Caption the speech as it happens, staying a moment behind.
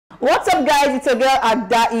What's up, guys? It's your girl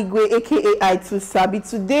Ada Igwe, aka i2sabbi.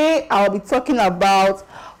 Today I'll be talking about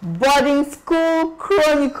boarding school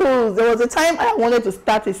chronicles. There was a time I wanted to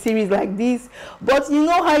start a series like this, but you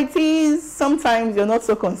know how it is. Sometimes you're not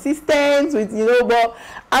so consistent with, but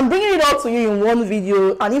I'm bringing it all to you in one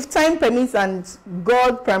video, and if time permits and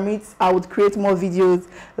God permits, I would create more videos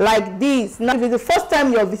like this. Now, if it's the first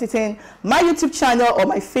time you're visiting my YouTube channel or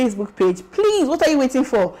my Facebook page, please, what are you waiting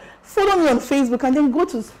for? Follow me on Facebook and then go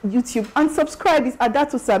to YouTube and subscribe. It's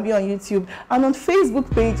i2sabbi on YouTube, and on Facebook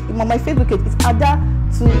page, on my Facebook page, it's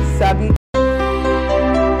i2sabbi.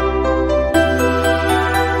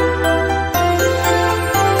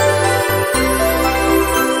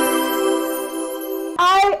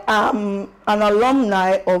 I am an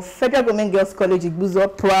alumni of Federal Government Girls College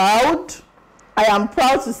Ibusa. Proud. I am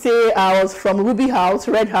proud to say I was from Ruby House,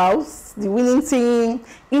 Red House, the winning team.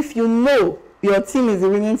 If you know your team is the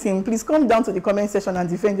winning team, please come down to the comment section and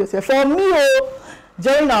defend yourself. For me,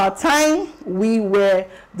 during our time, we were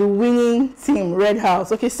the winning team, Red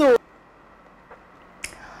House. Okay, so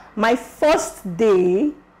my first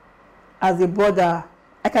day as a boarder,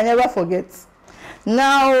 I can never forget.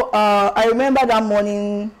 Now, I remember that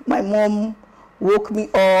morning, my mom woke me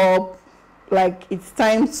up, like it's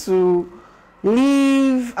time to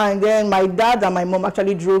leave, and then my dad and my mom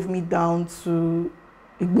actually drove me down to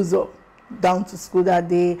Ibusa, down to school that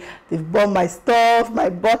day. They've bought my stuff, my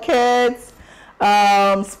buckets,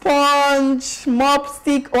 sponge, mop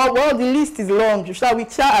stick. Well, the list is long. We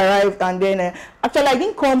arrived, and then actually I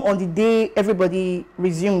didn't come on the day everybody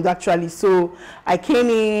resumed. Actually, so I came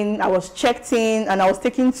in, I was checked in, and I was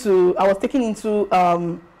taken into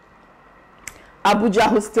Abuja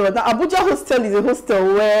hostel. Now Abuja hostel is a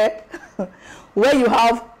hostel where where you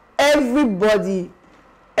have everybody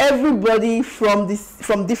from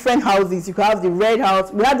different houses. You can have the red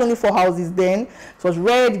house. We had only 4 houses then. It was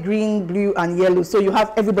red, green, blue, and yellow. So you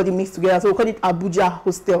have everybody mixed together. So we call it Abuja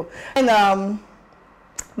hostel. And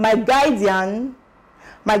my guardian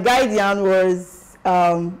was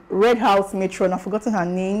Red House matron. I've forgotten her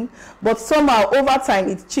name, but somehow over time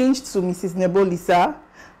it changed to Mrs. Nebolisa,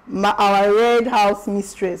 our Red House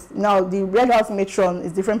mistress. Now the Red House matron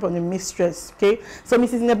is different from the mistress. Okay, so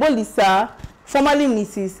Mrs. Nebolisa, formerly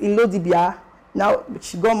Mrs. Ilodibia, now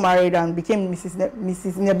she got married and became Mrs.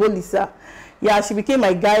 Nebolisa. Yeah, she became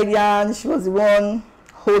my guardian. She was the one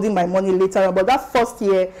holding my money later on. But that first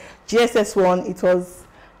year, GSS1, it was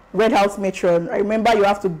Red House matron. I remember you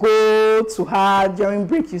have to go to her during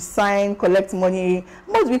break, you sign, collect money.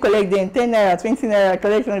 Most we collect then 10 naira, 20 naira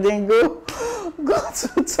collection, and then go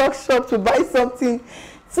to talk shop to buy something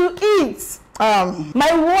to eat.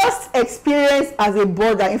 My worst experience as a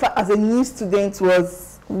boarder, in fact as a new student,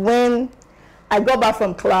 was when I got back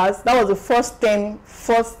from class. That was the first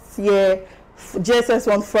year,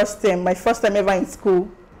 GSS1 first term, my first time ever in school.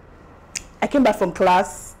 I came back from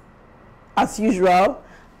class as usual.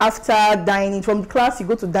 After dining, from class you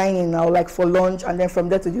go to dining now, like for lunch, and then from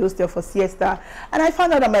there to the hostel for siesta. And I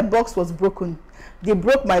found out that my box was broken. They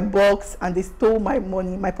broke my box and they stole my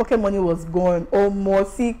money. My pocket money was gone. Oh,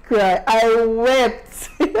 mercy cry. I wept.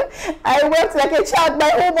 I wept like a child. My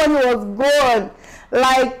whole money was gone.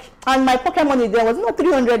 And my pocket money there was not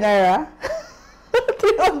 300 naira.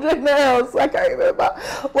 300 naira, so I can't remember.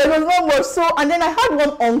 But it was not much. So, and then I had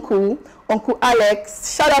one uncle, Uncle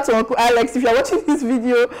Alex. Shout out to Uncle Alex if you're watching this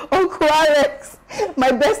video. Uncle Alex,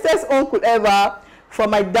 my bestest uncle ever.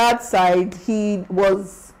 From my dad's side, he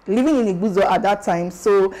was living in Ibusa at that time,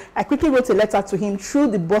 so I quickly wrote a letter to him through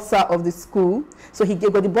the bursar of the school. So he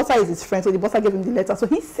gave, but the bursar is his friend, so the bursar gave him the letter. So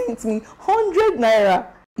he sent me 100 naira.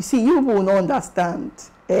 You see, you will not understand.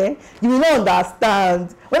 You will not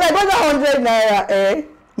understand. When I got that 100 naira,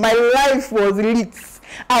 my life was lit.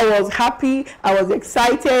 I was happy, I was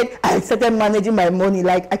excited, I started managing my money.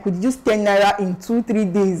 Like I could use 10 naira in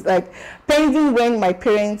 2-3 days, like pending when my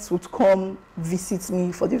parents would come visit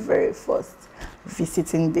me for the very first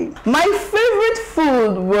visiting day. My favorite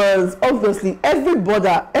food was obviously every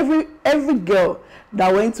boarder, every girl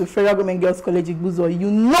that went to Federal Government Girls College Ibusa,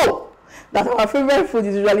 you know that our favorite food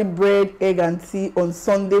is usually bread, egg, and tea on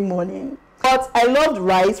Sunday morning. But I loved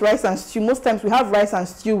rice and stew. Most times we have rice and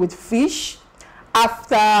stew with fish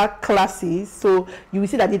after classes, so you will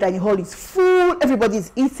see that the dining hall is full, everybody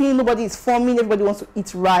is eating, nobody is forming, everybody wants to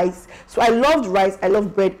eat rice. So I loved rice, I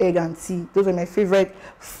loved bread, egg, and tea. Those were my favorite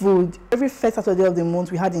food. Every first Saturday of the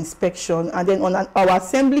month we had inspection, and then on our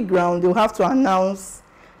assembly ground they'll have to announce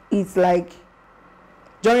it, like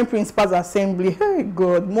during principal's assembly. Hey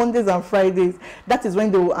God, Mondays and Fridays, that is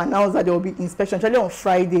when they will announce that there will be inspection, actually on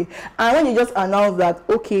Friday. And when you just announce that,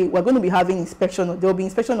 okay, we're going to be having inspection, there will be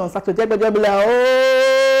inspection on Saturday, but they'll be like,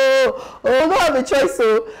 oh, we don't have a choice,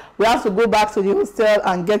 so we have to go back to the hostel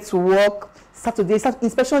and get to work.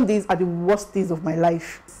 Inspection days are the worst days of my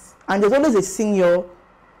life. And there's always a senior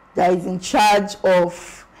that is in charge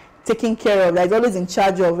of taking care of, that is always in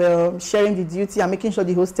charge of sharing the duty and making sure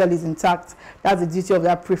the hostel is intact. That's the duty of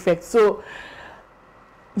that prefect. So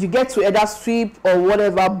you get to either sweep or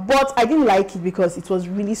whatever, but I didn't like it because it was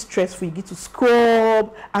really stressful. You get to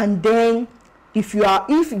scrub, and then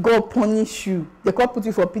if God punish you, they can't put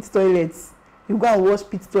you for pit toilets. You go and wash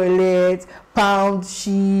pit toilets, pound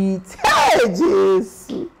sheets. Hey, Jesus,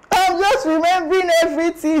 I'm just remembering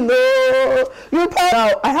everything. No,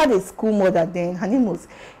 now I had a school mother then. Her name was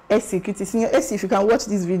Essie, Senior Essie. If you can watch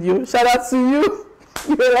this video, shout out to you.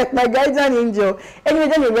 You're like my guardian angel. Anyway,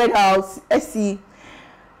 then in Red House, Essie,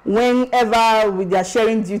 whenever we are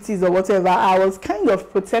sharing duties or whatever, I was kind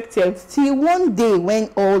of protected till one day when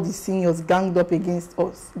all the seniors ganged up against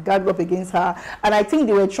her, and I think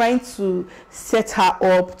they were trying to set her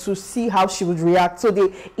up to see how she would react. So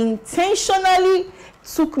they intentionally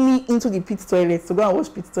took me into the pit toilet to go and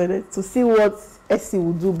wash pit toilet to see what Essie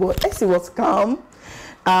would do. But Essie was calm.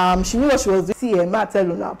 She knew what she was doing. See, tell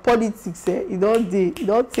you now, politics, you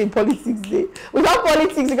don't say politics there. Without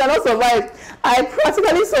politics, you cannot survive. I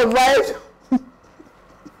practically survived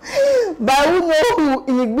by who know who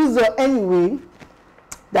in Ibusa anyway.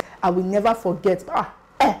 That I will never forget.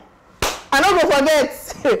 I don't go forget.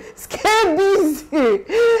 Scabies.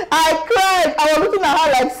 I cried. I was looking at her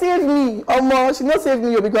like, save me. She not saved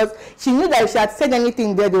me because she knew that if she had said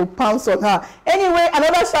anything there, they would pounce on her. Anyway,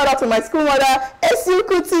 another shout out to my school mother, Essie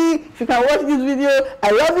Kuti. If you can watch this video,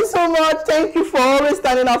 I love you so much. Thank you for always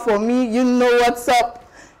standing up for me. You know what's up.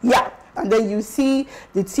 Yeah. And then you see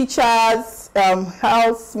the teachers,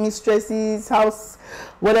 house mistresses, house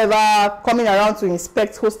whatever, coming around to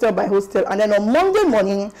inspect hostel by hostel. And then on Monday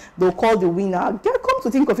morning, they'll call the winner. Come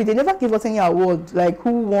to think of it, they never give us any award, like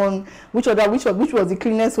who won, which was the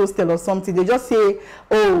cleanest hostel or something. They just say,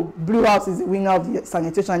 oh, Blue House is the winner of the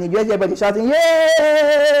sanitation. And you get everybody shouting,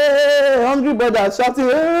 yay! Hungry brothers shouting,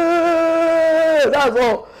 yay! That's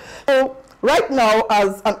all. So right now,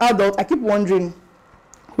 as an adult, I keep wondering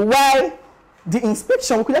why the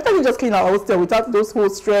inspection, we could actually just clean our hostel without those whole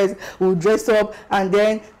stress. We'll dress up and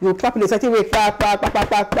then we'll clap in a certain way.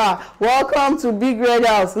 Welcome to Big Red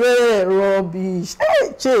House. Hey, rubbish.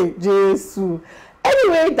 Hey, Jesus.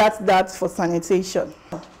 Anyway, that's that for sanitation.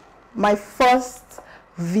 My first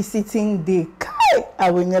visiting day,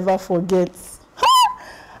 I will never forget.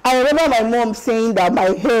 I remember my mom saying that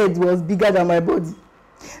my head was bigger than my body,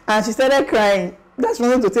 and she started crying. That's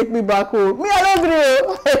wanting to take me back home. Me, I don't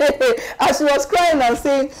know. And she was crying and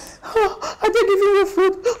saying, oh, I didn't give you your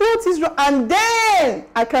food. What is wrong? And then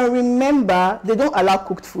I can remember they don't allow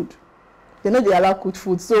cooked food. They know they allow cooked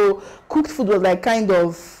food. So cooked food was like kind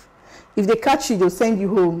of, if they catch you, they'll send you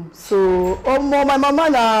home. So, my mama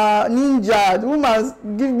na ninja. The woman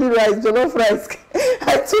give me rice, jollof rice.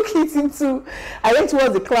 I went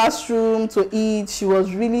towards the classroom to eat. She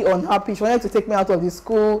was really unhappy. She wanted to take me out of the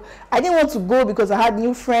school. I didn't want to go because I had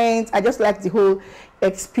new friends. I just liked the whole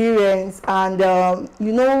experience. And,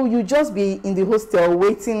 you just be in the hostel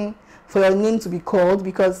waiting for your name to be called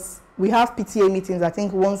because we have PTA meetings, I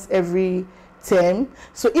think, once every term.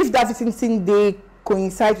 So if that visiting day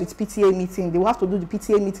coincides with PTA meeting, they will have to do the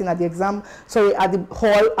PTA meeting at the at the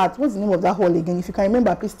hall, what's the name of that hall again? If you can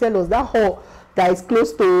remember, please tell us. That hall that is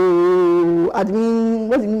close to admin,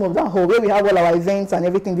 what's the name of that hall where we have all our events and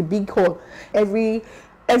everything, the big hall. Every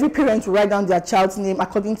parent will write down their child's name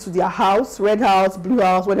according to their house, red house, blue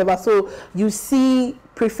house, whatever. So you see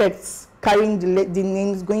prefects carrying the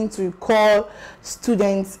names, going to call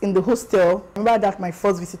students in the hostel. Remember that my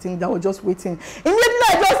first visiting, that was just waiting. Immediately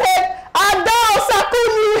I just said,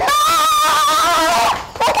 Sakuni!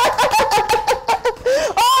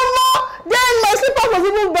 Then my slipper was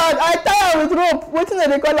even bad. I tied her with rope. Waiting at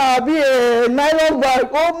the corner, I'll be a nylon bag.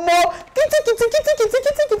 Kitty.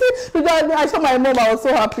 I saw my mom, I was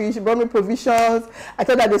so happy. She brought me provisions. I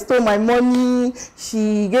thought that they stole my money.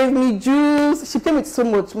 She gave me juice. She came with so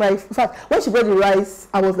much. In fact, when she brought the rice,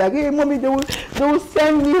 I was like, hey, mommy, they will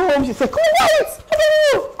send me home. She said, come on,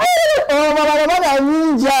 oh, mama,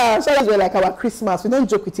 ninja. So that was like our Christmas. We don't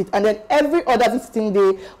joke with it. And then every other visiting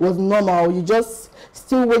day was normal. You just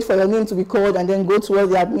still wait for your name to be called and then go towards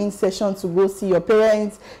the admin session to go see your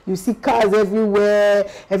parents. You see cars everywhere,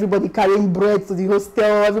 everybody carrying bread to the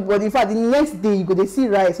hostel, everybody. In fact, the next day you go, they see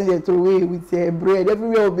rice and they throw away with bread.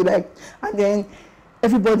 Everywhere will be like, and then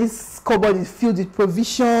everybody's cupboard is filled with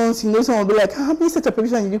provisions. You know, someone will be like, how many sets of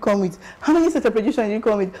provisions did you come with? How many sets of provisions did you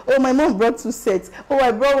come with? Oh, my mom brought 2 sets. Oh,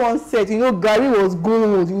 I brought 1 set. You know, Gary was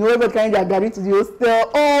gold. You know, everybody carrying their Gary to the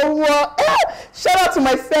hostel. Oh, wow. Shout out to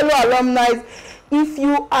my fellow alumni. If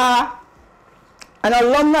you are an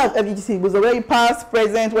alumni of Fggc, was already past,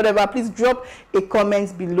 present, whatever, please drop a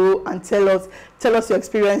comment below and tell us your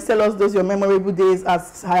experience, tell us those your memorable days,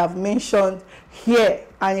 as I have mentioned here.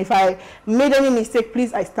 And if I made any mistake,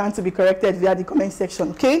 please, I stand to be corrected via the comment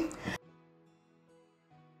section, okay?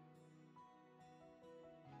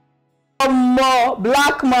 More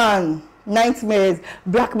black man nightmares,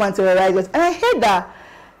 black man terrorizers. And I heard that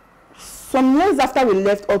some years after we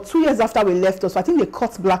left, or 2 years after we left us, I think they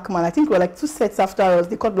cut black man. I think we were like 2 sets after us,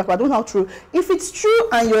 they cut black man. I don't know how true. If it's true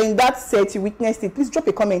and you're in that set, you witnessed it, please drop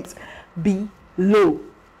a comment below.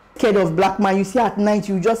 Scared of black man, you see at night,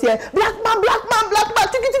 you just hear black man,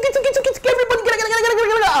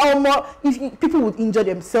 everybody, if people would injure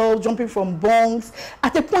themselves, jumping from bunks.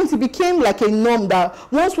 At a point, it became like a norm that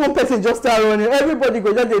once one person just started running, everybody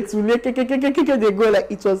go just they go,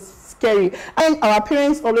 like, it was scary. And our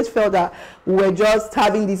parents always felt that we were just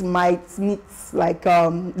having these meets like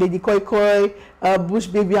Lady Koi Koi, Bush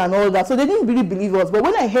Baby and all that, so they didn't really believe us. But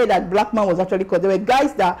when I heard that black man was actually caught, there were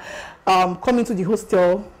guys that come into the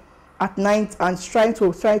hostel at night and try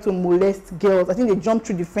to molest girls. I think they jumped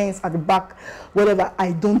through the fence at the back, whatever,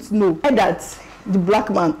 I don't know. And that the black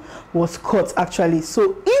man was caught actually.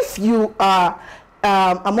 So if you are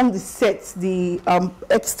among the sets, the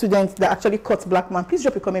ex-students that actually caught black man, please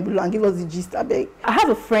drop a comment below and give us the gist, I beg. I have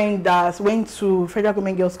a friend that went to Federal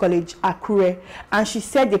Government Girls College, Akure, and she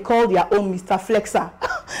said they call their own Mr. Flexer,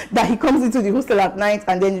 that he comes into the hostel at night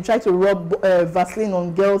and then you try to rub Vaseline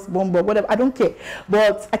on girls' bum, whatever, I don't care.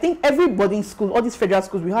 But I think every boarding school, all these federal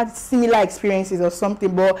schools, we had similar experiences or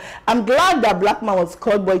something. But I'm glad that black man was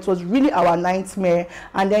caught, but it was really our nightmare.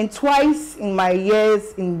 And then twice in my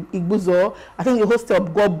years in Ibusa, I think the hostel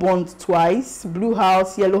got burned twice, blue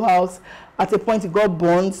house, yellow house. At a point it got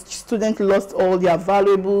burned. Students lost all their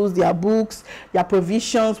valuables, their books, their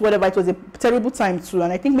provisions, whatever. It was a terrible time too,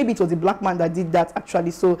 and I think maybe it was the black man that did that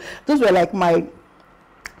actually. So those were like my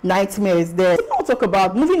nightmares there. I'll talk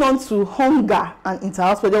about moving on to hunger and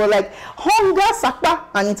inter-house sport. They were like hunger, sakpa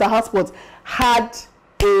and inter-house sport had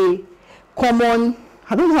a common,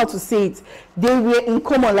 I don't know how to say it, they were in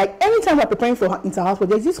common. Like anytime we're preparing for inter-house sport,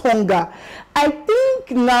 there's this hunger. I think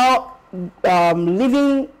now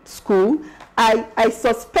leaving school, I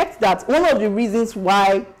suspect that one of the reasons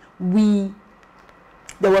why there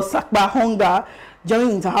was sakpa hunger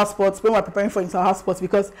during inter-house sports when we're preparing for inter-house sports,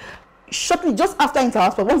 because shortly just after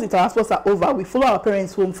inter-house sports, once inter-house sports are over, we follow our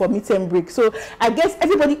parents home for meet and break. So I guess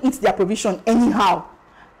everybody eats their provision anyhow,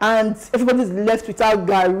 and everybody's left without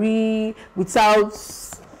gari,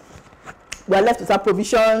 we're left without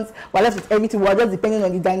provisions, we're left with everything. We're just depending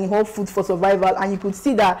on the dining hall food for survival, and you could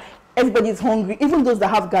see that everybody is hungry. Even those that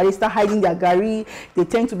have gari start hiding their gari. They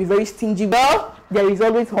tend to be very stingy. Well, there is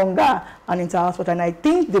always hunger and inter-house sport, and I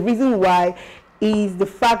think the reason why is the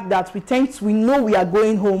fact that we know we are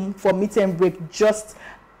going home for meet and break just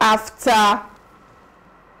after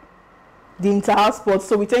the inter-house sports,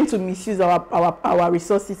 so we tend to misuse our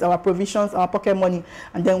resources, our provisions, our pocket money,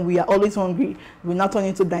 and then we are always hungry. We now turn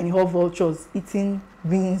into dining hall vultures, eating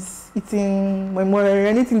beans, eating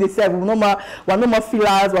anything they serve. We're no more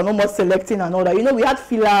fillers, we're no more selecting and all that. You know, we had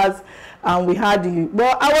fillers and we had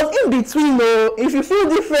but I was in between though. If you feel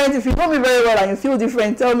different, if you know me very well and you feel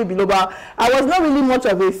different, tell me below. But I was not really much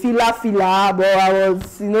of a filler, but I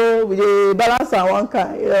was, you know, with a balance on one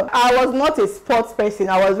kind. You know, I was not a sports person.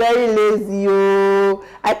 I was very lazy.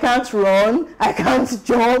 I can't run, I can't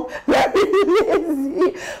jump, very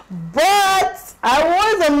lazy. But I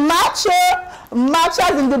was a matcher.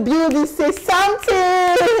 Matchers in the building, say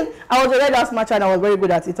something. I was a red house matcher and I was very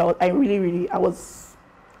good at it. I was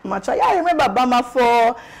matcha. Yeah, I remember Bama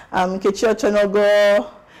for CHRONICLES,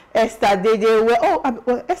 Esther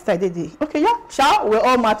Dede. Esther Dede. Okay, yeah, we're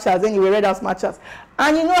all matchers. Anyway, red house matchers.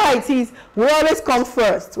 And you know how it is. We always come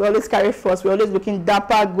first. We always carry first. We're always looking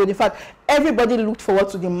dapper, good. In fact, everybody looked forward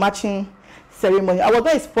to the matching ceremony. I was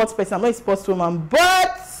not a sports person. I'm not a sports woman,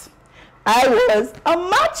 but I was a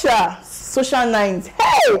matcher. Social nines.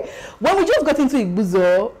 Hey, when we just got into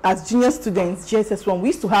Ibusa as junior students, JSS1, we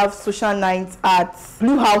used to have social nines at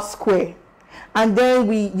Blue House Square, and then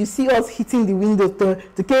you see us hitting the window to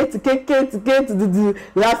get to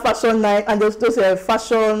we have fashion night, and there's those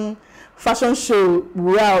fashion show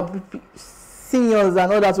where seniors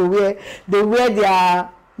and all that they wear their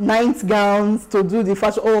night gowns to do the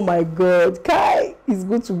fashion. Oh my God, Kai, is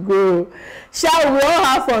good to go. Shall we all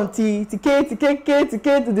have fun? Meeting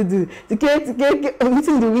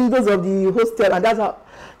the windows of the hostel, and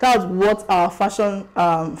that's what our fashion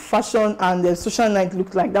and the social night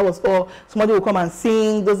looked like. That was all. Somebody will come and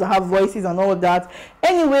sing, those that have voices and all that.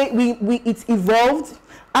 Anyway, it evolved.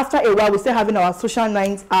 After a while, we started having our social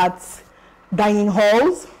nights at dining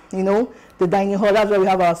halls, you know. The dining hall, that's where we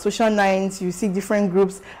have our social nights. You see different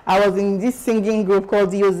groups. I was in this singing group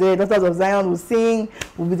called DOZ, Daughters of Zion. We'll sing,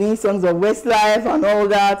 we'll be doing songs of Westlife and all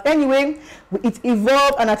that. Anyway, it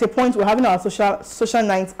evolved, and at a point we're having our social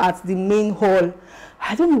nights at the main hall.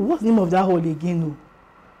 I don't know what's the name of that hall again. No,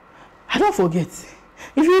 I don't forget.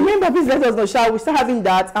 If you remember, please let us know. Shall we start having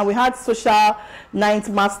that? And we had social night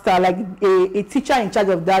master, like a teacher in charge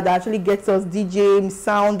of that actually gets us DJ,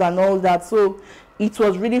 sound and all that. So it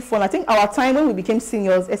was really fun. I think our time when we became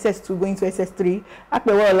seniors, SS2 going to SS3,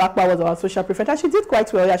 Akpewa Olakpa was our social prefect, and she did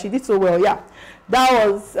quite well. Yeah, she did so well. Yeah, that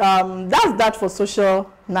was that's that for social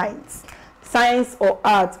nights. Science or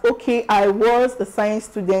art? Okay, I was a science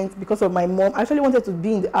student because of my mom. I actually wanted to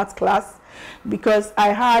be in the art class because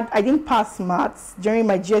I didn't pass maths during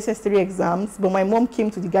my GSS3 exams, but my mom came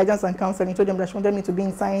to the guidance and counseling and told them that she wanted me to be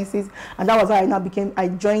in sciences, and that was how I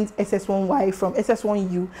joined SS1Y. From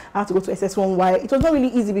SS1U I had to go to SS1Y. It was not really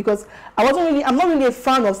easy because I'm not really a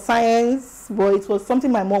fan of science, but it was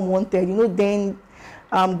something my mom wanted, you know. Then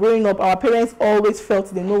growing up, our parents always felt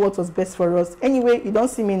they know what was best for us. Anyway, you don't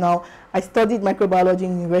see me now. I studied microbiology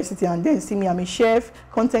in university, and then see me, I'm a chef,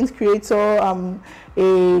 content creator, I'm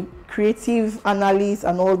a creative analyst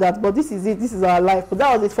and all that. But this is it, this is our life. But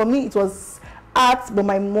that was it for me. It was art, but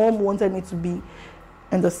my mom wanted me to be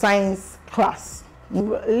in the science class.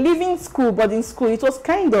 Leaving school, boarding school, it was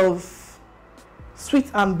kind of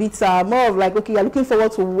sweet and bitter, more of like, okay, you're looking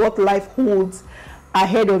forward to what life holds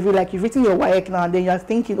ahead of you. Like, you've written your WAEC now, and then you're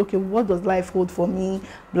thinking, okay, what does life hold for me,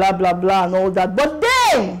 blah blah blah and all that. But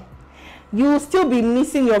then you will still be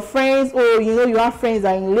missing your friends. Oh, you know, you have friends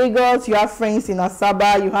that are in Lagos, you have friends in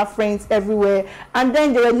Asaba, you have friends everywhere. And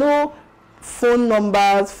then there were no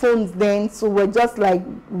phones then, so we're just like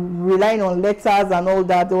relying on letters and all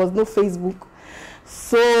that. There was no Facebook,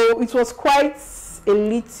 so it was quite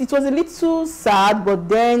it was a little sad. But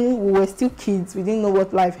then we were still kids, we didn't know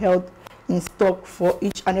what life held in stock for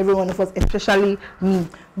each and every one of us, especially me.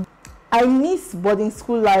 I miss boarding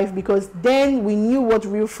school life because then we knew what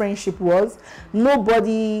real friendship was.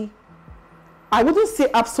 Nobody, I wouldn't say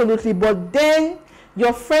absolutely, but then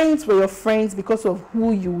your friends were your friends because of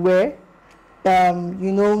who you were,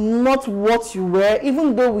 you know, not what you were.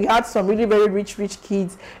 Even though we had some really very rich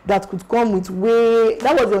kids that could come with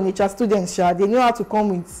that was your nature students, they knew how to come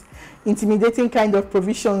with intimidating kind of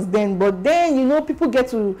provisions then. But then, you know, people get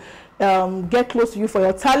to get close to you for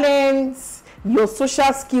your talents, your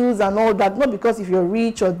social skills and all that, not because if you're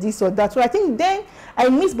rich or this or that. So I think then I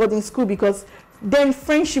miss boarding school because then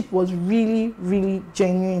friendship was really, really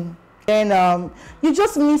genuine. And you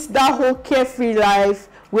just miss that whole carefree life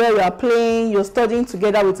where you are playing, you're studying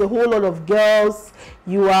together with a whole lot of girls,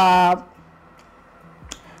 you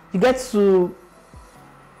get to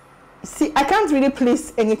see. I can't really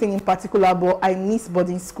place anything in particular, but I miss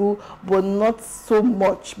boarding school, but not so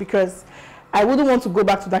much because I wouldn't want to go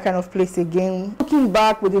back to that kind of place again. Looking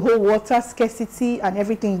back with the whole water scarcity and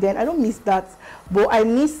everything, then I don't miss that, but I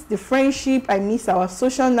miss the friendship, I miss our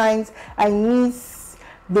social nights, I miss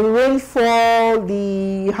the rainfall,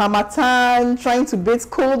 the harmattan, trying to bathe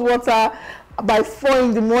cold water by 4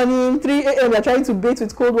 in the morning, 3 a.m. we're trying to bathe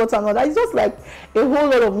with cold water and all that. It's just like a whole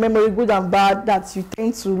lot of memory, good and bad, that you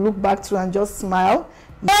tend to look back to and just smile.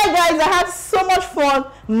 Yeah guys, I had so much fun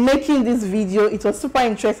making this video. It was super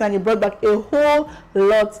interesting and it brought back a whole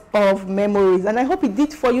lot of memories, and I hope it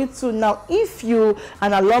did for you too. Now, if you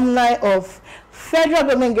an alumni of Federal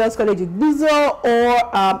Government Girls College Ibusa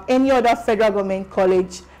or any other federal government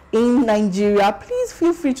college in Nigeria, please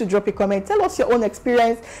feel free to drop a comment. Tell us your own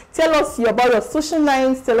experience, tell us about your social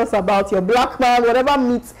nights, tell us about your black man, whatever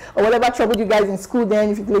meets or whatever troubled you guys in school then,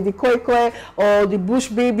 if it's like the koi koi or the bush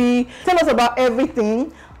baby. Tell us about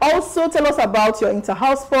everything. Also, tell us about your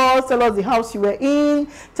inter-house sports, tell us the house you were in,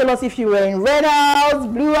 tell us if you were in red house,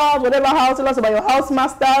 blue house, whatever house. Tell us about your house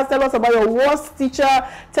masters, tell us about your worst teacher,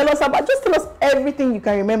 tell us everything you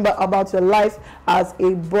can remember about your life as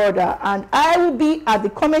a brother. And I will be at the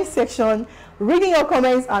comment section reading your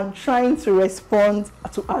comments and trying to respond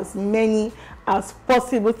to as many as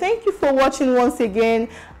possible. Thank you for watching once again.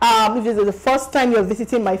 If this is the first time you're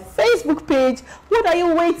visiting my Facebook page, what are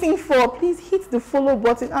you waiting for? Please hit the follow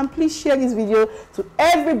button and please share this video to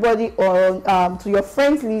everybody on to your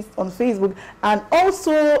friends list on Facebook and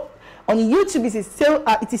also On YouTube, it is still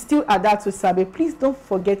i2sabbi. Please don't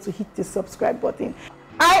forget to hit the subscribe button.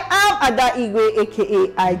 I am Ada Igwe, aka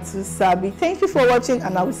i2sabbi. Thank you for watching,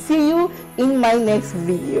 and I will see you in my next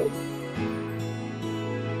video.